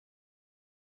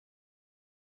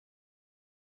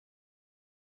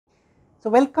So,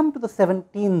 welcome to the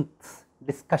 17th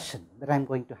discussion that I am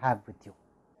going to have with you.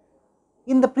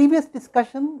 In the previous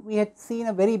discussion, we had seen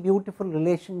a very beautiful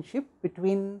relationship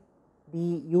between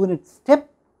the unit step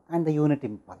and the unit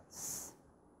impulse.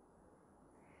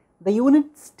 The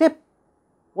unit step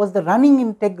was the running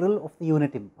integral of the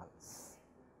unit impulse,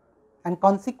 and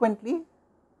consequently,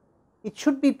 it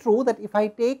should be true that if I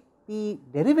take the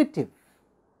derivative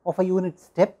of a unit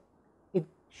step, it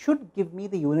should give me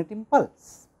the unit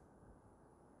impulse.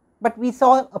 But we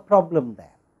saw a problem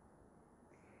there.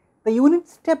 The unit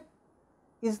step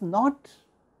is not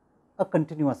a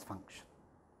continuous function.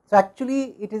 So,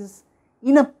 actually it is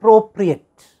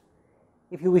inappropriate,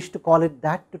 if you wish to call it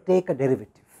that, to take a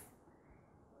derivative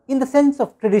in the sense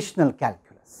of traditional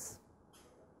calculus.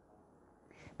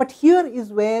 But here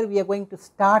is where we are going to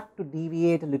start to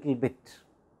deviate a little bit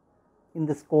in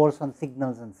this course on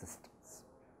signals and systems.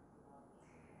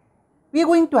 We are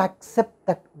going to accept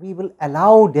that we will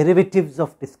allow derivatives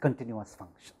of discontinuous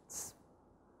functions.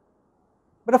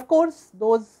 But of course,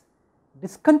 those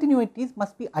discontinuities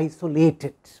must be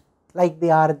isolated like they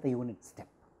are in the unit step.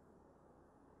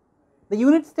 The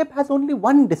unit step has only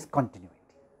one discontinuity.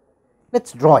 Let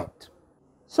us draw it.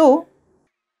 So,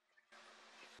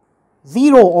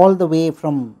 0 all the way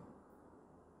from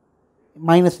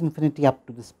minus infinity up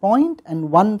to this point and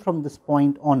 1 from this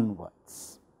point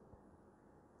onwards.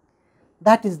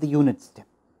 That is the unit step.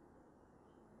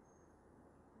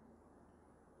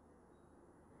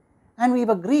 And we have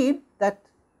agreed that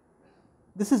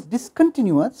this is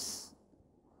discontinuous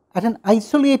at an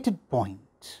isolated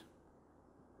point.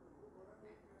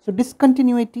 So,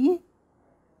 discontinuity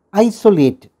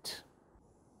isolated.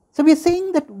 So, we are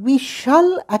saying that we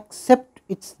shall accept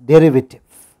its derivative.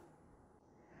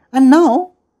 And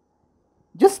now,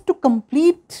 just to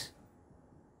complete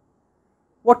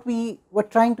what we were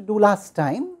trying to do last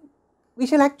time, we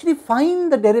shall actually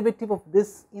find the derivative of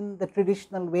this in the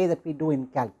traditional way that we do in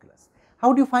calculus.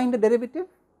 How do you find the derivative?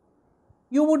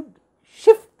 You would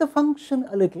shift the function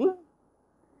a little,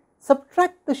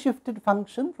 subtract the shifted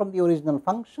function from the original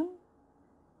function,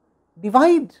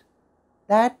 divide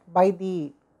that by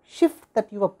the shift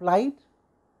that you applied,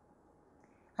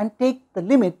 and take the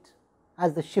limit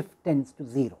as the shift tends to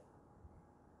 0.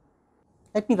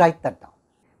 Let me write that down.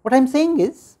 What I am saying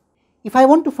is, if I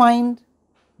want to find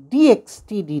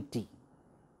dxt dt,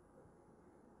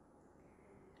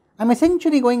 I am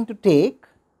essentially going to take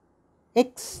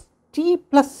xt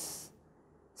plus,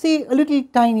 say, a little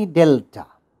tiny delta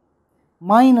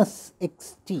minus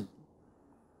xt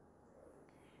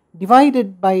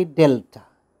divided by delta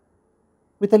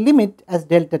with a limit as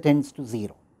delta tends to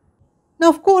 0. Now,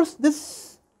 of course,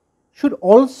 this should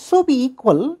also be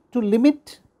equal to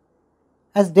limit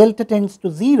as delta tends to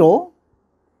 0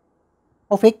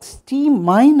 of xt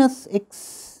minus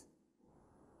xt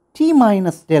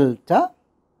minus delta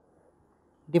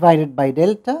divided by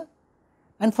delta,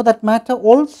 and for that matter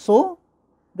also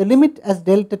the limit as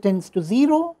delta tends to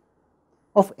 0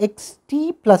 of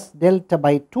xt plus delta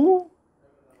by 2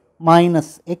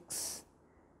 minus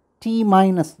xt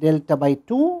minus delta by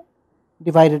 2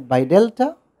 divided by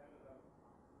delta.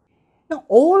 Now,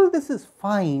 all this is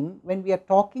fine when we are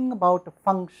talking about a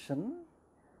function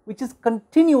which is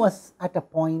continuous at a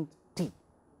point t.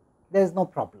 There is no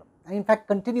problem, and in fact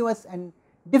continuous and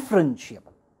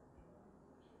differentiable.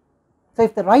 So,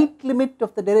 if the right limit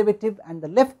of the derivative and the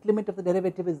left limit of the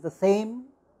derivative is the same,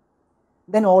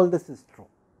 then all this is true.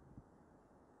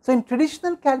 So, in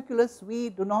traditional calculus, we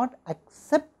do not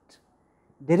accept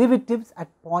derivatives at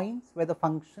points where the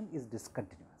function is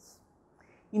discontinuous.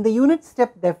 In the unit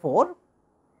step, therefore,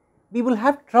 we will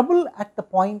have trouble at the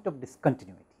point of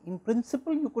discontinuity. In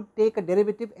principle, you could take a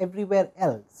derivative everywhere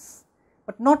else,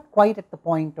 but not quite at the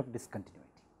point of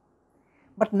discontinuity.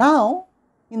 But now,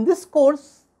 in this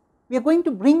course, we are going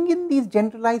to bring in these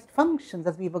generalized functions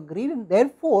as we have agreed, and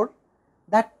therefore,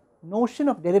 that notion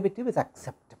of derivative is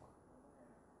acceptable.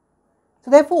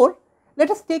 So, therefore, let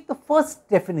us take the first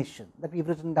definition that we have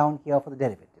written down here for the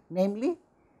derivative, namely,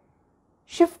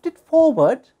 shift it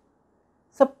forward,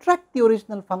 subtract the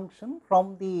original function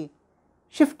from the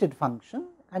shifted function,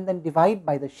 and then divide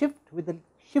by the shift with the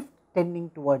shift tending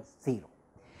towards 0.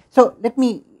 So, let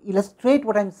me illustrate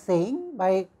what I am saying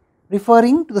by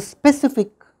referring to the specific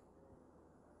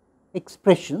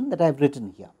expression that I have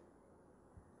written here.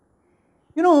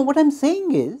 You know, what I am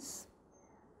saying is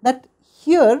that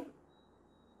here,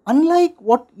 unlike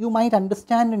what you might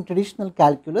understand in traditional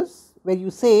calculus, where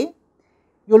you say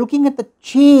you are looking at the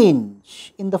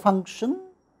change in the function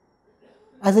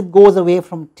as it goes away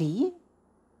from t,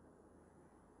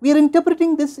 we are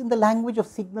interpreting this in the language of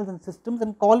signals and systems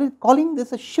and calling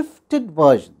this a shifted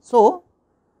version. So,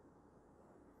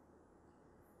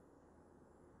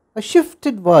 a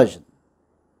shifted version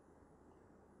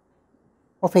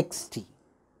of xt,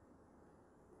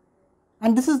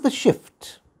 and this is the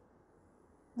shift.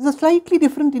 This is a slightly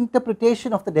different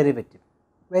interpretation of the derivative,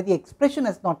 where the expression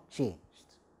has not changed,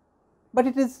 but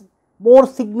it is more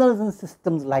signals and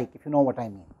systems like, if you know what I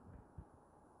mean.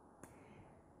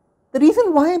 The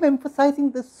reason why I am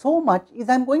emphasizing this so much is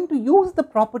I am going to use the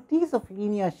properties of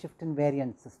linear shift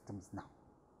invariant systems now.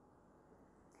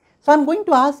 So, I am going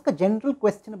to ask a general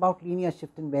question about linear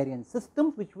shift invariant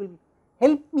systems, which will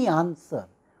help me answer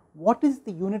what is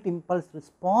the unit impulse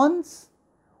response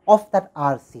of that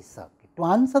RC circuit. To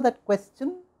answer that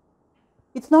question,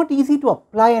 it is not easy to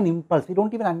apply an impulse. We do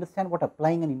not even understand what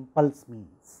applying an impulse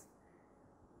means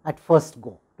at first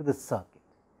go to this circuit.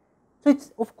 So, it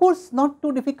is of course not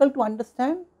too difficult to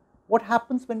understand what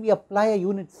happens when we apply a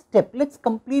unit step. Let us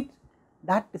complete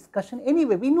that discussion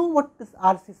anyway. We know what this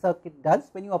RC circuit does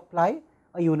when you apply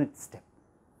a unit step.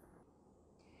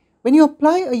 When you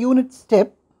apply a unit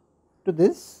step to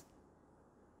this,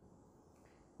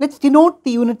 let us denote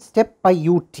the unit step by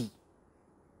ut.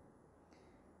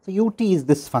 So, ut is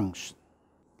this function.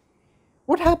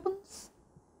 What happens?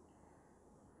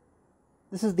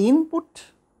 This is the input,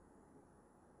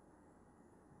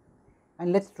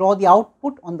 and let us draw the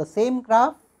output on the same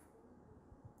graph.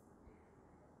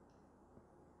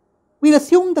 We will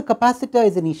assume the capacitor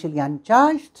is initially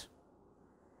uncharged.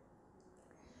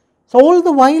 So, all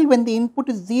the while when the input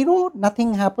is 0,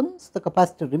 nothing happens, the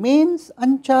capacitor remains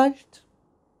uncharged,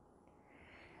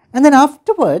 and then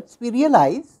afterwards we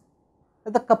realize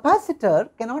that the capacitor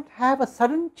cannot have a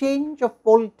sudden change of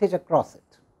voltage across it.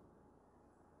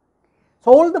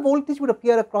 So, all the voltage would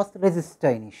appear across the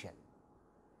resistor initially,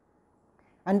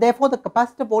 and therefore, the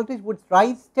capacitor voltage would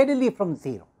rise steadily from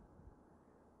 0,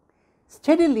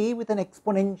 steadily with an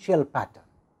exponential pattern.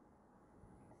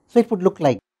 So, it would look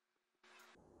like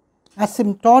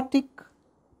asymptotic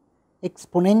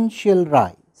exponential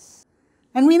rise,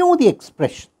 and we know the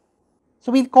expression.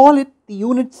 So, we will call it the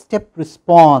unit step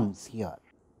response here,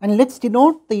 and let us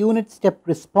denote the unit step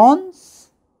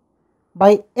response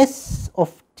by S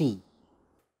of t.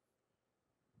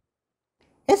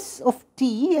 S of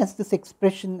t, as this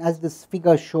expression, as this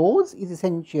figure shows, is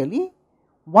essentially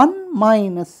 1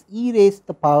 minus e raised to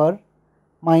the power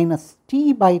minus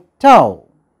t by tau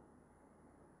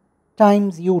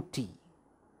times ut,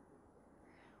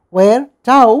 where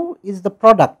tau is the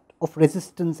product of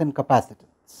resistance and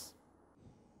capacitance.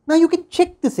 Now, you can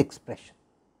check this expression.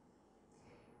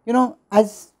 You know,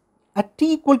 as at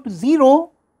t equal to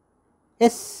 0,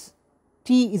 S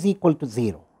t is equal to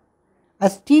 0.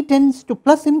 As t tends to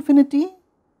plus infinity,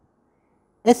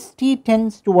 S t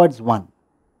tends towards 1.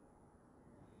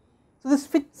 So, this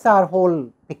fits our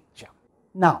whole picture.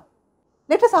 Now,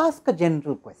 let us ask a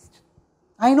general question.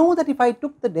 I know that if I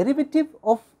took the derivative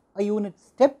of a unit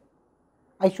step,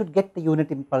 I should get the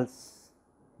unit impulse,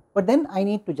 but then I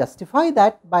need to justify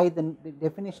that by the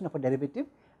definition of a derivative,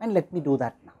 and let me do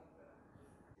that now.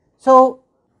 So,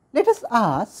 let us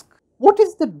ask, what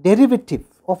is the derivative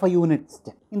of a unit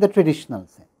step in the traditional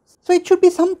sense? So, it should be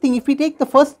something, if we take the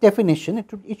first definition,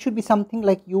 it should be something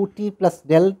like ut plus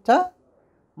delta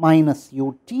minus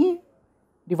ut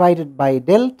divided by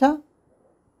delta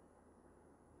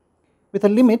with a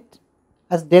limit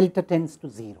as delta tends to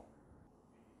 0.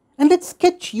 And let us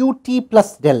sketch ut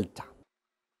plus delta.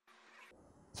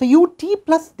 So, ut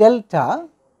plus delta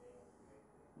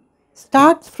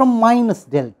starts from minus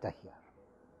delta here,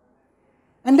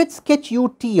 and let us sketch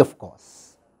ut of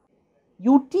course.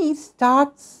 Ut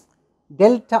starts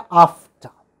delta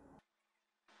after.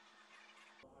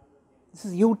 This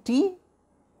is ut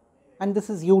and this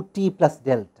is ut plus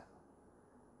delta.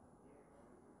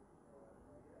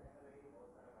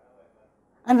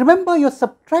 And remember, you are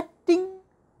subtracting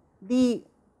the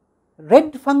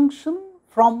red function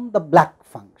from the black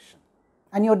function,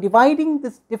 and you are dividing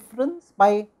this difference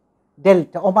by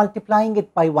delta or multiplying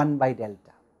it by 1 by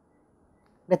delta.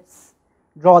 Let us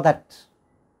draw that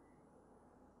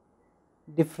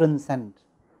difference and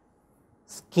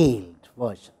scaled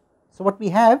version. So, what we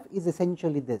have is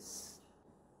essentially this.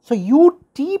 So,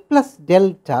 ut plus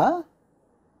delta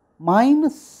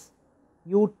minus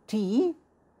ut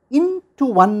into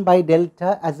 1 by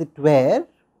delta, as it were,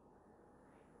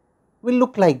 will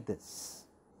look like this,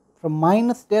 from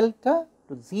minus delta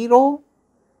to 0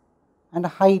 and a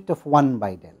height of 1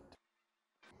 by delta.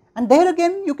 And there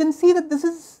again you can see that this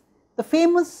is the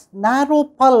famous narrow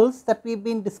pulse that we have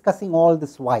been discussing all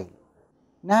this while,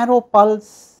 narrow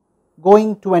pulse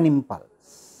going to an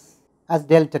impulse as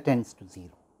delta tends to 0.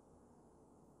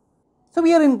 So,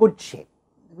 we are in good shape.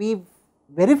 We have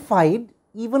verified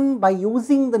even by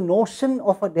using the notion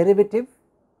of a derivative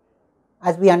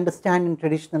as we understand in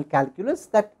traditional calculus,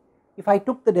 that if I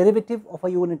took the derivative of a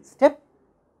unit step,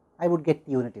 I would get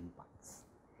the unit impulse.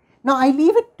 Now, I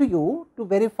leave it to you to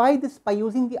verify this by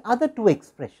using the other two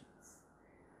expressions.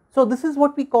 So, this is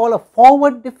what we call a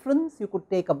forward difference. You could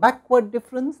take a backward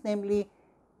difference, namely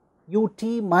ut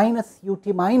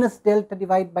minus delta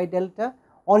divided by delta,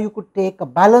 or you could take a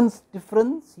balanced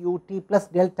difference ut plus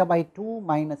delta by 2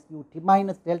 minus ut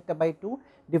minus delta by 2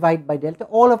 divided by delta.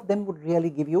 All of them would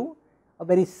really give you a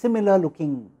very similar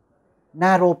looking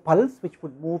narrow pulse, which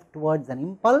would move towards an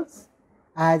impulse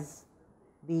as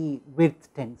the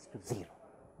width tends to 0.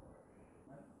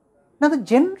 Now, the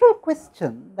general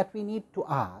question that we need to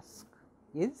ask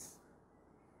is,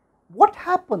 what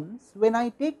happens when I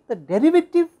take the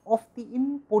derivative of the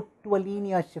input to a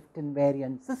linear shift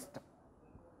invariant system?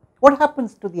 What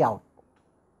happens to the output?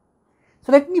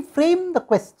 So, let me frame the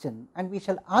question, and we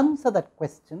shall answer that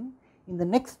question in the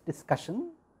next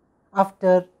discussion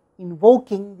after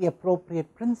invoking the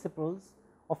appropriate principles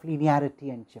of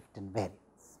linearity and shift invariance.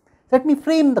 So, let me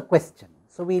frame the question,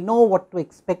 so we know what to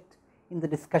expect in the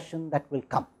discussion that will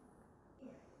come.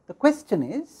 The question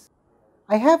is,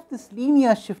 I have this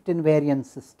linear shift invariant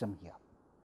system here,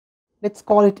 let us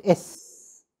call it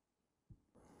S,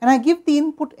 and I give the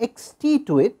input x t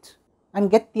to it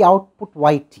and get the output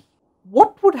y t.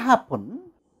 What would happen?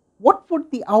 What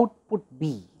would the output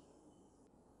be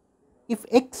if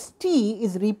x t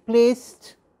is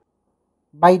replaced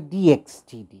by dx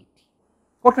t dt?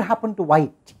 What will happen to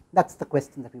y t? That is the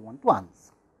question that we want to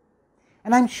answer.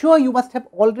 And I am sure you must have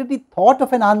already thought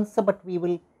of an answer, but we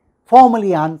will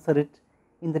formally answer it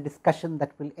in the discussion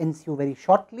that will ensue very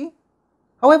shortly.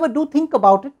 However, do think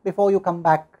about it before you come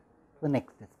back to the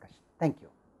next discussion. Thank you.